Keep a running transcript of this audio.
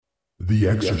The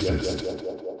Exorcist,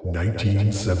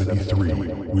 1973,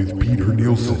 with Peter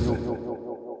Nielsen.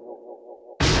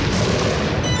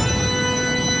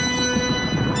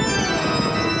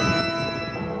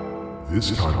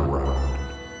 This time around,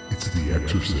 it's The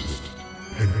Exorcist,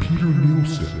 and Peter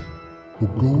Nielsen will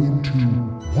go into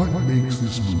what makes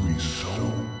this movie so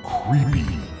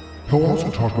creepy. He'll also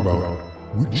talk about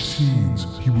which scenes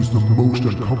he was the most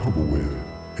uncomfortable with.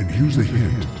 And here's a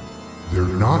hint, they're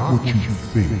not what you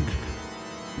think.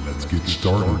 Let's get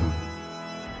started.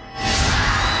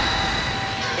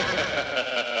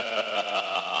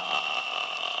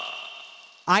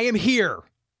 I am here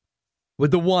with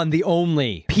the one, the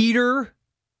only, Peter,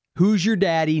 Who's Your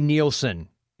Daddy Nielsen,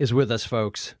 is with us,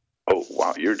 folks. Oh,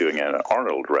 wow, you're doing an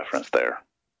Arnold reference there.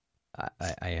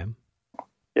 I am.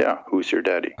 Yeah, Who's Your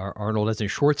Daddy? Arnold as in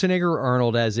Schwarzenegger or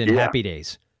Arnold as in Happy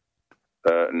Days?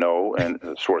 No, and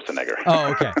Schwarzenegger.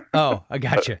 Oh, okay. Oh, I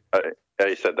got you.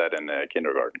 I said that in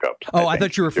Kindergarten Cups. Oh, I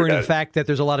thought you were referring to the fact that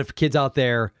there's a lot of kids out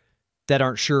there that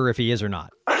aren't sure if he is or not.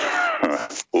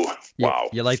 Ooh, wow.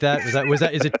 You like that?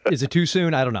 Is it too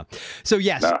soon? I don't know. So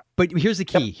yes, but here's the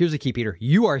key. Here's the key, Peter.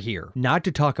 You are here not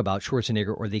to talk about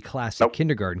Schwarzenegger or the classic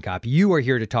Kindergarten Cop. You are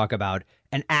here to talk about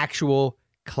an actual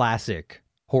classic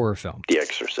horror film. The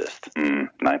Exorcist,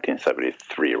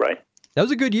 1973, right? That was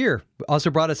a good year.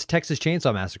 Also brought us Texas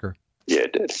Chainsaw Massacre. Yeah,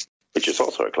 it did. Which is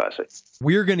also a classic.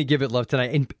 We're going to give it love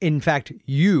tonight. In fact,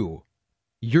 you're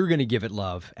going to give it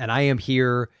love. And I am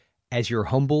here as your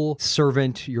humble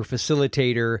servant, your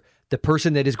facilitator, the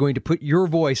person that is going to put your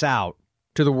voice out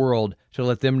to the world to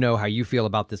let them know how you feel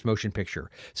about this motion picture.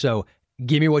 So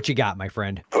give me what you got, my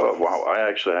friend. Wow. I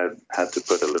actually had to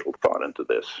put a little thought into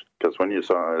this. Because when you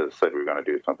said we were going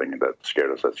to do something that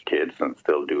scared us as kids and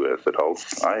still do as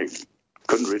adults, I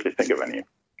couldn't really think of any.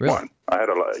 Really? One. I had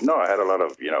a lot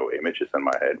of images in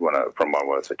my head from when I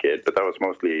was a kid, but that was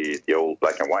mostly the old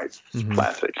black and white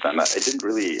classics, and it didn't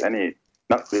really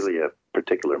not really a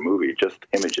particular movie, just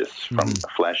images from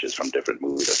flashes from different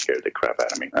movies that scared the crap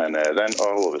out of me. And then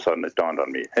all of a sudden it dawned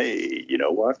on me, hey, you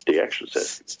know what? The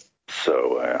Exorcist.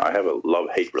 So I have a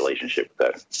love-hate relationship with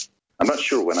that. I'm not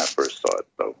sure when I first saw it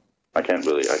though. I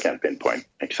can't pinpoint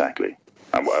exactly.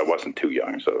 I wasn't too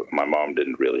young, so my mom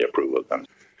didn't really approve of them.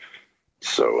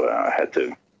 So I had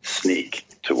to sneak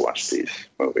to watch these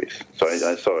movies. So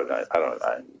I saw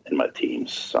it, in my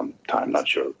teens sometime, not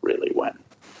sure really when.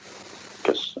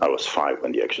 Because I was 5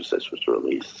 when The Exorcist was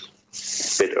released.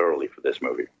 A bit early for this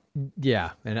movie.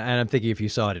 Yeah, and I'm thinking if you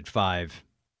saw it at 5,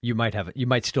 you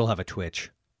might still have a twitch.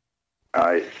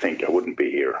 I think I wouldn't be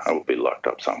here. I would be locked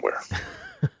up somewhere.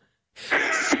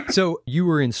 So you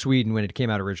were in Sweden when it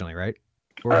came out originally, right?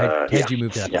 Or had you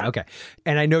moved to that? Yeah. Okay.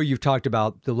 And I know you've talked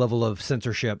about the level of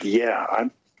censorship. Yeah, I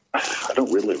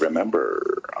don't really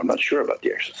remember. I'm not sure about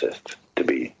The Exorcist, to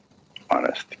be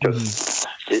honest, because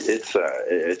it's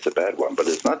a bad one, but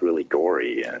it's not really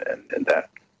gory in that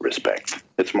respect.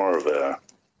 It's more of a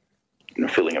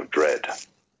feeling of dread.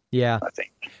 Yeah, I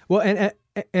think. Well, and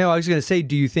I was going to say,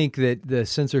 do you think that the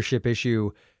censorship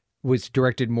issue was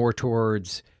directed more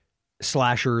towards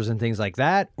slashers and things like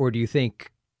that, or do you think?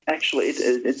 Actually,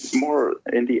 it's more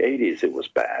in the 80s it was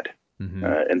bad.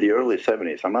 In the early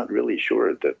 70s, I'm not really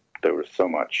sure that there was so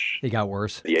much. It got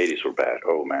worse. The 80s were bad.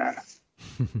 Oh, man.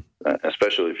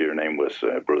 Especially if your name was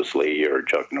Bruce Lee or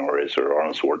Chuck Norris or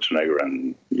Arnold Schwarzenegger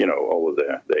and, all of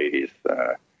the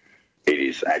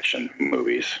 80s action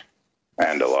movies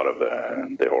and a lot of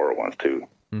the horror ones, too.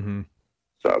 Mm-hmm.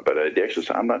 So, but The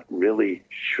Exorcist, I'm not really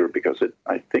sure because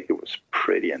I think it was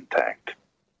pretty intact.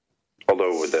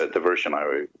 Although the version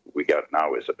we got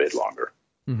now is a bit longer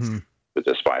with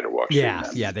the spider walk. Yeah,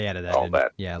 they added that. All in.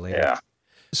 that. Yeah, later. Yeah.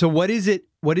 So what is it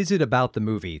about the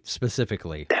movie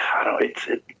specifically? I don't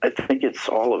know. I think it's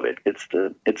all of it.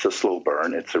 It's a slow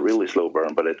burn. It's a really slow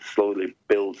burn, but it slowly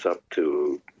builds up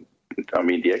to. I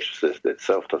mean, The Exorcist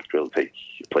itself doesn't really take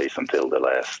place until the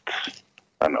last,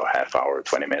 half hour,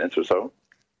 20 minutes or so.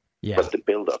 Yeah. But the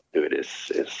build up to it is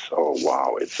oh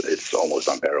wow, it's almost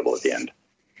unbearable at the end.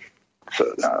 So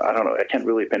I don't know. I can't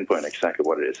really pinpoint exactly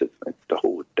what it is. It's the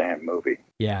whole damn movie.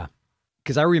 Yeah,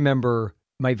 because I remember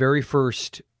my very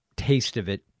first taste of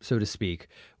it, so to speak,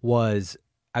 was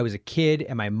I was a kid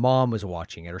and my mom was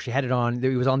watching it, or she had it on.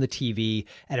 It was on the TV,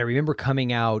 and I remember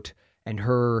coming out and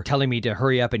her telling me to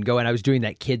hurry up and go. And I was doing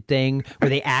that kid thing where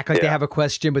they act like they have a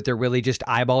question, but they're really just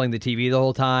eyeballing the TV the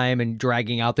whole time and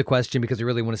dragging out the question because they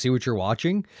really want to see what you're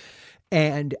watching.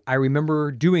 And I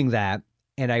remember doing that,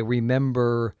 and I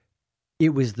remember.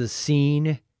 It was the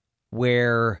scene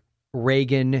where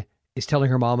Reagan is telling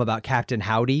her mom about Captain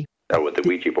Howdy. Oh, with the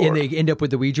Ouija board. And they end up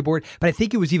with the Ouija board. But I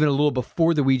think it was even a little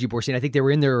before the Ouija board scene. I think they were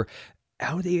in there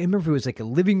I remember if it was like a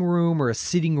living room or a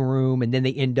sitting room, and then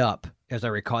they end up, as I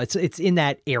recall, it's in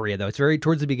that area though. It's very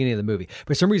towards the beginning of the movie.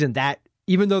 For some reason, that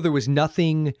even though there was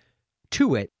nothing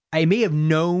to it, I may have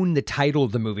known the title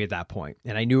of the movie at that point,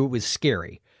 and I knew it was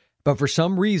scary. But for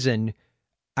some reason,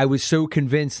 I was so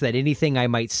convinced that anything I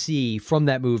might see from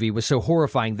that movie was so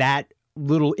horrifying, that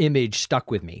little image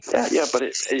stuck with me. Yeah, but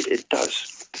it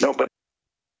does. No, but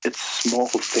it's small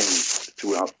things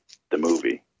throughout the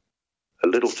movie,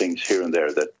 little things here and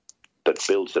there that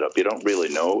builds it up. You don't really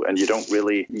know, and you don't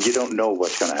know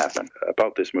what's going to happen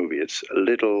about this movie. It's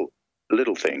little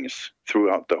things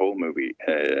throughout the whole movie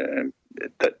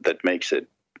that makes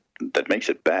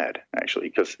it bad, actually,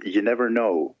 because you never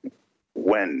know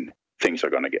when things are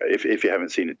going to get, if you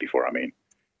haven't seen it before. I mean,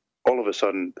 all of a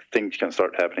sudden things can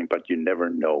start happening, but you never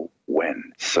know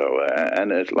when. So,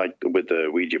 and it's like with the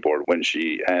Ouija board, when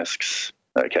she asks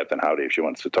Captain Howdy if she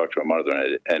wants to talk to her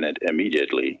mother, and it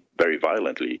immediately, very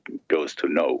violently, goes to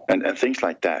no. And things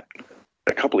like that.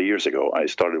 A couple of years ago, I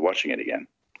started watching it again.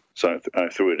 So I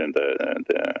threw it in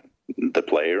the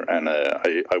player, and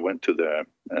I went to the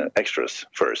extras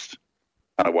first.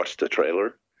 And I watched the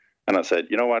trailer, and I said,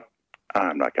 you know what?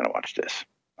 I'm not going to watch this.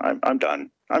 I'm done.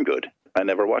 I'm good. I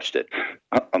never watched it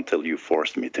until you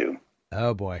forced me to.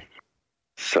 Oh boy!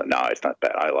 So no, it's not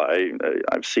bad.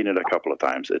 I've seen it a couple of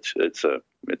times. It's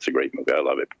a great movie. I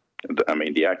love it. I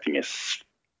mean, the acting is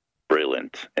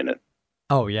brilliant in it.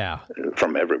 Oh yeah,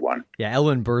 from everyone. Yeah,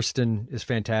 Ellen Burstyn is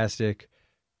fantastic.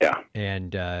 Yeah,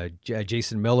 and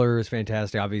Jason Miller is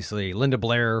fantastic. Obviously, Linda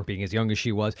Blair being as young as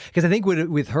she was, because I think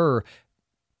with her,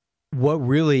 what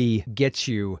really gets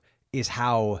you is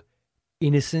how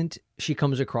innocent she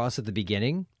comes across at the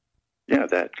beginning. Yeah,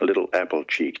 that little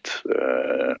apple-cheeked,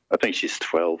 I think she's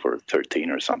 12 or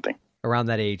 13 or something. Around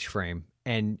that age frame.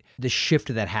 And the shift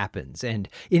that happens. And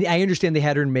I understand they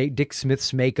had her make Dick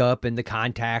Smith's makeup and the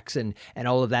contacts and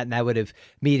all of that, and that would have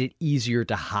made it easier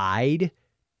to hide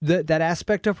that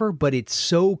aspect of her, but it's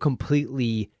so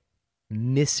completely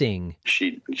missing.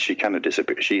 She kind of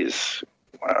disappears. She is,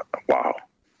 wow.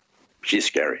 She's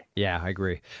scary. Yeah, I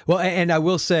agree. Well, and I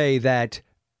will say that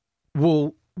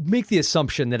we'll make the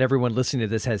assumption that everyone listening to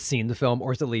this has seen the film,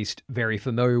 or is at least very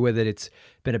familiar with it. It's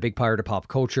been a big part of pop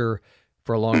culture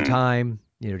for a long time.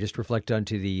 You know, just reflect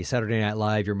onto the Saturday Night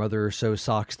Live, "Your mother sews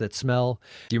socks that smell."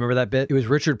 Do you remember that bit? It was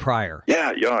Richard Pryor.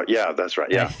 Yeah, that's right.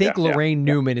 Yeah, and I think Lorraine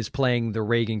Newman is playing the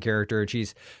Reagan character, and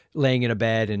she's laying in a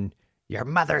bed, and "Your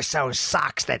mother sews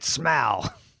socks that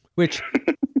smell," which...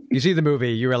 You see the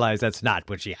movie, you realize that's not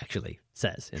what she actually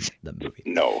says in the movie.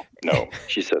 No.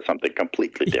 She says something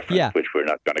completely different, which we're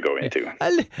not going to go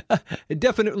into. It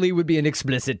definitely would be an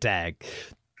explicit tag.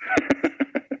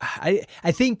 I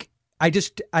think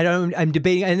I'm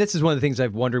debating, and this is one of the things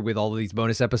I've wondered with all of these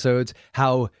bonus episodes,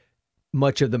 how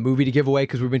much of the movie to give away,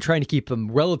 because we've been trying to keep them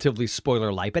relatively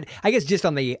spoiler light. But I guess just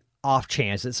on the off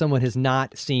chance that someone has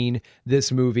not seen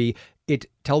this movie, it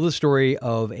tells the story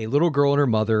of a little girl and her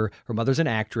mother. Her mother's an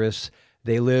actress.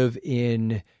 They live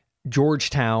in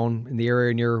Georgetown, in the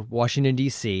area near Washington,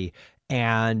 D.C.,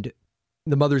 and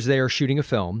the mother's there shooting a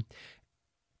film.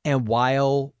 And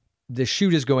while the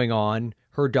shoot is going on,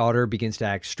 her daughter begins to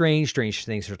act strange. Strange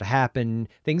things start to happen.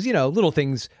 Things, little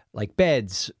things like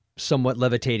beds somewhat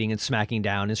levitating and smacking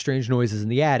down, and strange noises in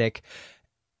the attic.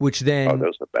 Which then... Oh,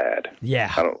 those are bad.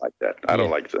 Yeah. I don't like that. I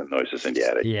don't like the noises in the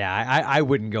attic. Yeah, I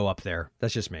wouldn't go up there.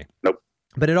 That's just me. Nope.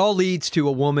 But it all leads to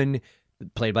a woman,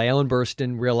 played by Ellen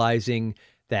Burstyn, realizing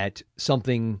that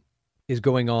something is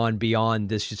going on beyond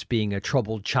this just being a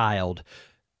troubled child.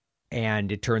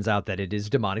 And it turns out that it is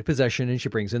demonic possession, and she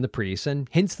brings in the priest, and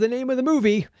hence the name of the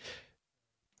movie.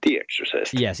 The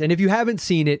Exorcist. Yes, and if you haven't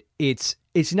seen it, it's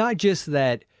not just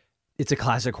that it's a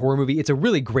classic horror movie. It's a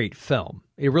really great film.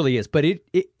 It really is. But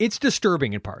it's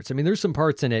disturbing in parts. I mean, there's some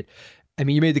parts in it. I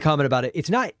mean, you made the comment about it. It's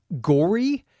not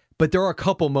gory, but there are a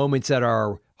couple moments that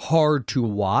are hard to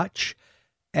watch.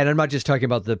 And I'm not just talking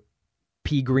about the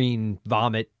pea green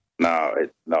vomit. No,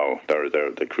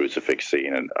 the crucifix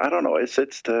scene. And I don't know.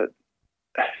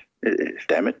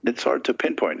 Damn it. It's hard to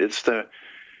pinpoint. It's the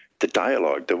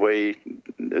dialogue, the way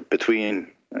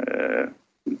between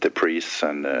the priests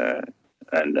and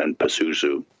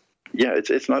Pazuzu. Yeah,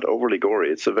 it's not overly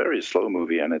gory. It's a very slow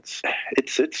movie, and it's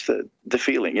the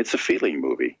feeling. It's a feeling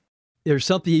movie. There's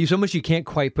something so much you can't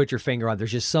quite put your finger on.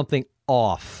 There's just something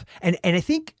off. And I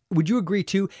think, would you agree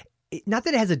too? Not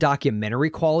that it has a documentary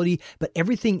quality, but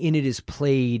everything in it is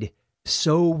played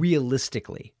so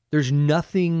realistically. There's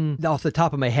nothing off the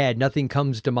top of my head. Nothing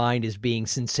comes to mind as being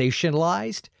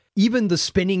sensationalized. Even the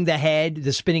spinning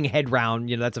head round,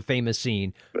 that's a famous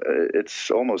scene. It's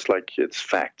almost like it's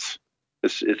facts.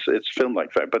 It's filmed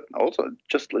like that, but also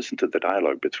just listen to the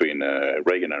dialogue between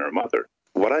Reagan and her mother.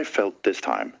 What I felt this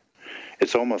time,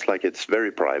 it's almost like it's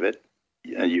very private,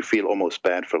 and you feel almost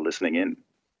bad for listening in.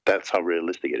 That's how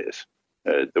realistic it is.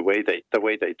 The way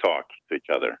they talk to each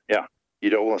other. Yeah,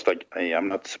 you'd almost like, hey, I'm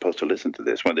not supposed to listen to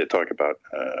this when they talk about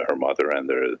her mother and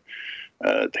the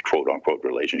quote unquote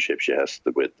relationship she has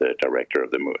with the director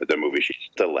of the movie. She's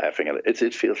still laughing at it.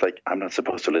 It feels like I'm not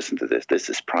supposed to listen to this. This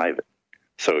is private.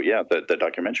 So yeah, the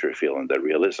documentary feel and the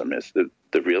realism is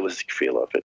the realistic feel of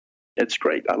it. It's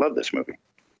great. I love this movie,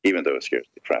 even though it scares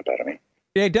the crap out of me.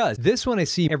 Yeah, it does. This one I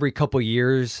see every couple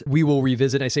years. We will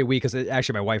revisit. I say we because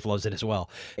actually my wife loves it as well.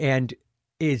 And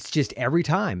it's just every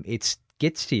time it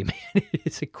gets to you, man.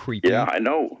 It's a creepy. Yeah, I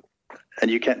know. And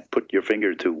you can't put your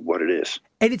finger to what it is.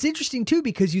 And it's interesting, too,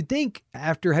 because you'd think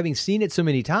after having seen it so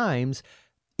many times,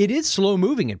 it is slow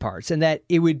moving in parts and that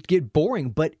it would get boring.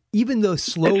 But even those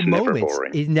slow moments,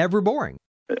 it's never boring.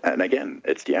 And again,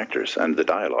 it's the actors and the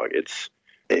dialogue.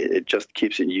 It just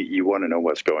keeps you want to know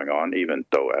what's going on, even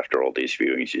though after all these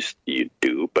viewings you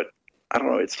do. But I don't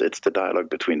know, it's the dialogue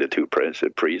between the two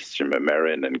priests,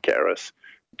 Marin and Karras.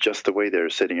 Just the way they're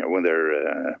sitting when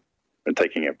they're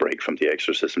taking a break from the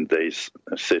exorcism, they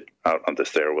sit out on the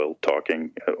stairwell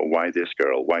talking. Why this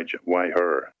girl? Why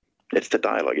her? It's the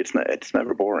dialogue. It's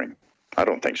never boring. I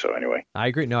don't think so, anyway. I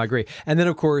agree. No, I agree. And then,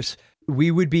 of course,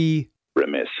 we would be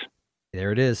remiss.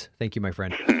 There it is. Thank you, my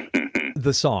friend.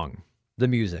 The song. The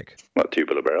music. What,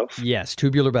 Tubular Bells? Yes,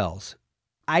 Tubular Bells.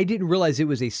 I didn't realize it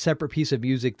was a separate piece of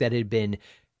music that had been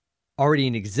already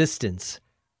in existence.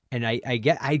 And I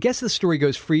guess the story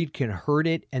goes Friedkin heard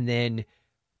it and then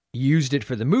used it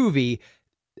for the movie.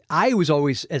 I was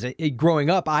always, growing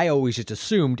up, I always just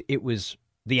assumed it was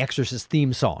the Exorcist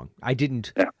theme song. I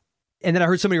didn't. Yeah. And then I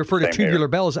heard somebody refer to Tubular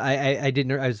Bells. I didn't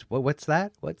know. I was, what's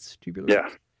that? What's Tubular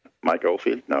Bells? Yeah. Mike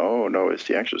Oldfield? No, it's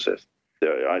the Exorcist.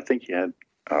 I think he had.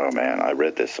 Oh man, I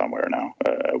read this somewhere now.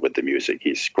 With the music,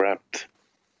 he scrapped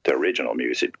the original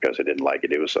music because he didn't like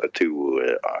it. It was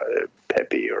too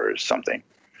peppy or something,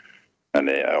 and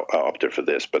they opted for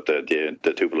this. But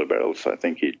the Tubular Bells, I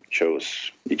think he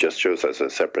just chose as a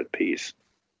separate piece.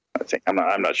 I think I'm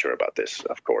not sure about this,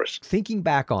 of course. Thinking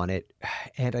back on it,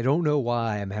 and I don't know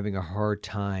why I'm having a hard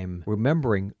time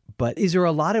remembering, but is there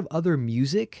a lot of other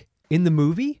music in the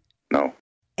movie? No.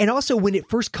 And also, when it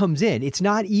first comes in, it's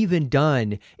not even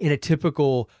done in a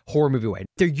typical horror movie way.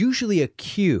 There's usually a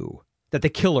cue that the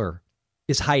killer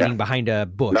is hiding behind a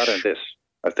bush. Not in this.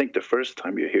 I think the first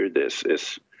time you hear this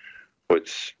it's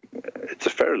a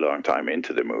fairly long time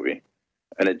into the movie.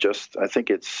 And I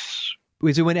think it's...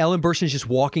 Is it when Ellen Burstyn's just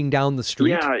walking down the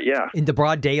street? Yeah. In the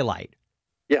broad daylight?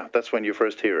 Yeah, that's when you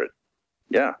first hear it.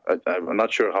 Yeah, I'm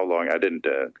not sure how long. I didn't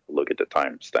look at the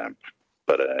timestamp.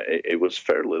 But it was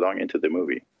fairly long into the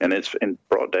movie, and it's in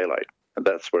broad daylight. And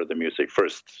that's where the music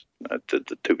first,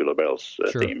 the Tubular Bells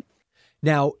theme.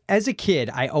 Now, as a kid,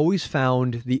 I always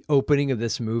found the opening of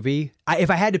this movie, if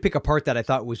I had to pick a part that I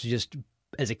thought was just,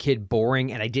 as a kid,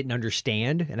 boring and I didn't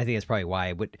understand, and I think that's probably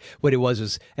why, what it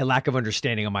was a lack of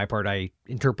understanding on my part, I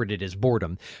interpreted as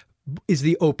boredom, is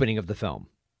the opening of the film.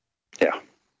 Yeah.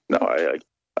 No,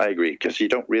 I agree, because you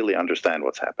don't really understand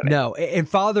what's happening. No, and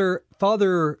Father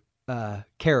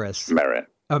Karras. Marin.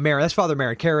 Oh, Marin. That's Father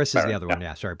Marin. Karras is the other one.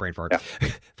 Yeah, sorry, brain fart. Yeah.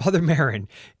 Father Marin,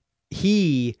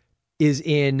 he is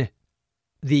in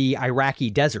the Iraqi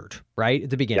desert, right, at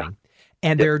the beginning. Yeah.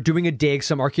 And they're doing a dig,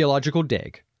 some archaeological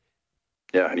dig.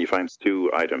 Yeah, and he finds two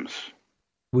items.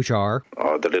 Which are?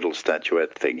 The little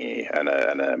statuette thingy and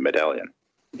a medallion.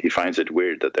 He finds it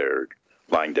weird that they're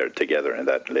lying there together in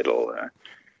that little...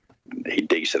 he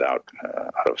digs it out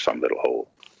of some little hole.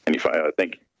 And I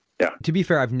think... Yeah. To be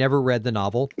fair, I've never read the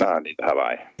novel. No, neither have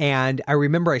I. And I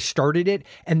remember I started it,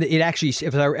 and it actually,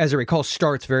 as I recall,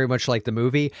 starts very much like the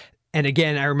movie. And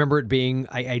again, I remember it being,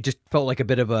 I just felt like a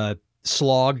bit of a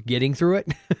slog getting through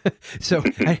it. So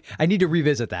I need to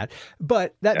revisit that.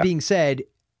 But that being said,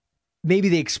 maybe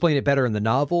they explain it better in the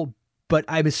novel, but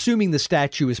I'm assuming the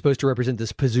statue is supposed to represent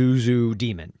this Pazuzu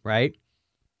demon, right?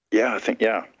 Yeah, I think,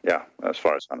 yeah. As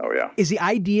far as I know, yeah. Is the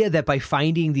idea that by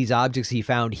finding these objects he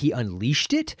found, he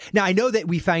unleashed it? Now, I know that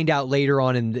we find out later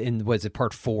on in was it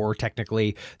part 4,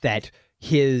 technically, that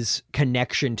his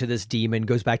connection to this demon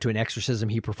goes back to an exorcism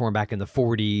he performed back in the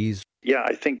 40s. Yeah,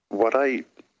 I think what I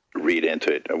read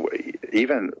into it,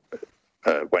 even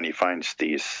when he finds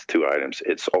these two items,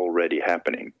 it's already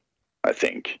happening, I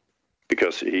think,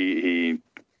 because he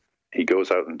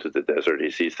goes out into the desert.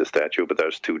 He sees the statue, but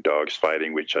there's two dogs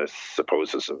fighting, which I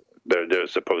suppose is they're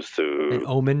supposed to an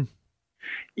omen.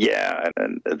 Yeah,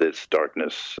 and this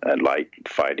darkness and light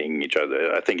fighting each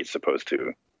other. I think it's supposed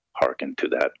to hearken to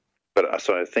that. But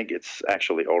so I think it's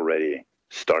actually already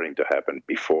starting to happen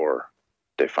before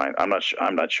they find. I'm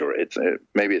not sure. It's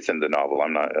maybe it's in the novel.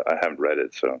 I haven't read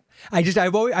it, so.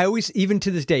 I always, even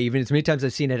to this day, even as many times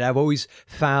I've seen it, I've always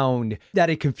found that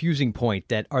a confusing point.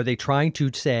 That are they trying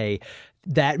to say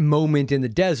that moment in the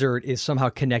desert is somehow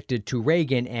connected to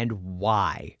Reagan, and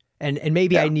why? And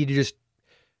maybe I need to just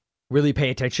really pay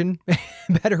attention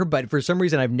better. But for some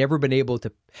reason, I've never been able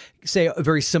to say a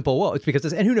very simple, well, it's because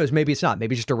this, and who knows, maybe it's not.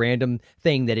 Maybe it's just a random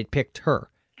thing that it picked her.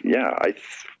 Yeah,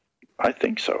 I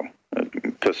think so.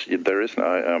 Because there is no,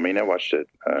 I mean, I watched it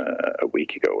a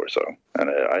week ago or so, and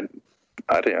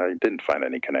I didn't find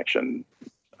any connection,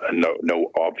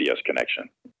 no obvious connection.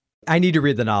 I need to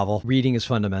read the novel. Reading is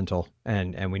fundamental,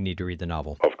 and we need to read the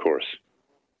novel. Of course.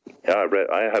 Yeah,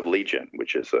 I have Legion,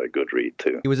 which is a good read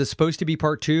too. Was it supposed to be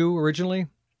part 2 originally?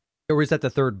 Or was that the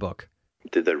third book?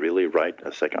 Did they really write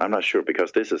a second? I'm not sure,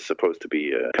 because this is supposed to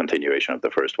be a continuation of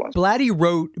the first one. Blatty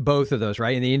wrote both of those,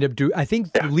 right? And they ended up doing, I think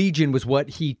Legion was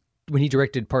what when he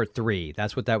directed part 3,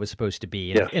 that's what that was supposed to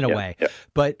be in a way. Yeah.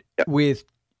 But with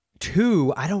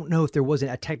 2, I don't know if there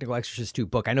wasn't a technical Exorcist 2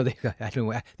 book. I know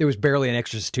there was barely an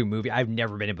Exorcist 2 movie. I've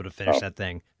never been able to finish that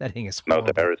thing. That thing is horrible.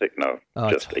 No, the Heretic, no.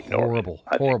 Just ignore it.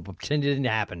 Horrible. Pretend it didn't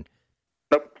happen.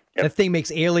 Nope. Yep. That thing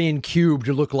makes Alien Cubed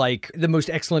look like the most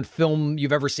excellent film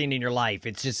you've ever seen in your life.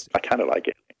 It's just... I kind of like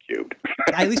Alien Cubed.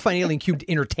 I at least find Alien Cubed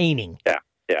entertaining. Yeah.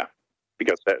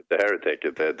 Because the Heretic,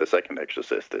 the second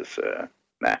Exorcist is,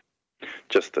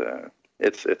 just,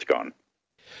 it's gone.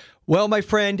 Well, my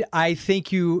friend, I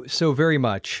thank you so very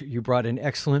much. You brought an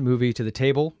excellent movie to the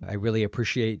table. I really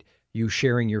appreciate you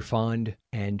sharing your fond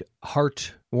and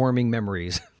heartwarming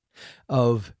memories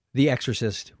of The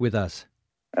Exorcist with us.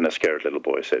 And a scared little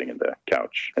boy sitting in the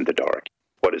couch in the dark.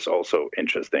 What is also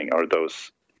interesting are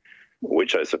those,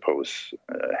 which I suppose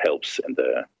helps in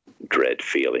the dread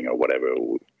feeling or whatever.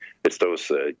 It's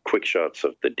those quick shots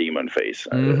of the demon face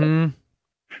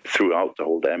throughout the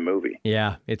whole damn movie.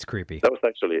 Yeah, it's creepy. That was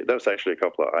actually a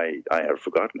couple I had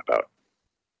forgotten about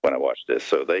when I watched this.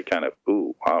 So they kind of,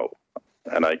 ooh, wow.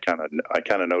 And I kind of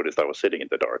noticed I was sitting in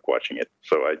the dark watching it.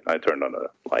 So I turned on a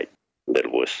light,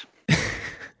 little wuss.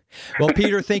 Well,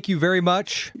 Peter, thank you very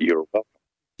much. You're welcome.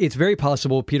 It's very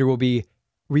possible Peter will be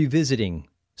revisiting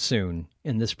soon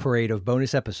in this parade of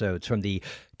bonus episodes from the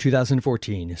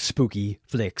 2014 Spooky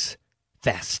Flix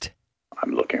Fest.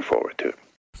 I'm looking forward to it.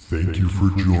 Thank you for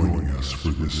joining us for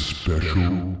this special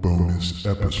bonus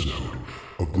episode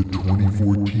of the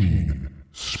 2014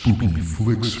 Spooky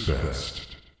Flix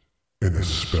Fest. And a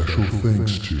special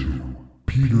thanks to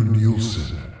Peter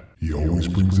Nielsen. He always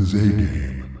brings his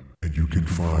A-game. And you can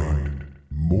find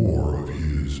more of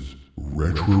his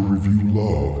retro review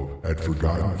love at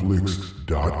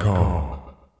ForgottenFlix.com.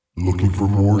 Looking for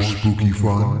more spooky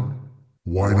fun?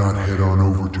 Why not head on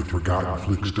over to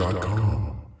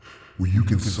ForgottenFlix.com, where you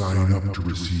can sign up to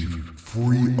receive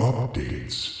free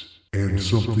updates and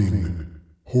something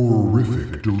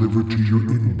horrific delivered to your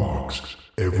inbox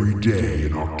every day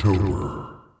in October.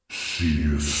 See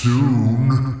you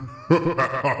soon!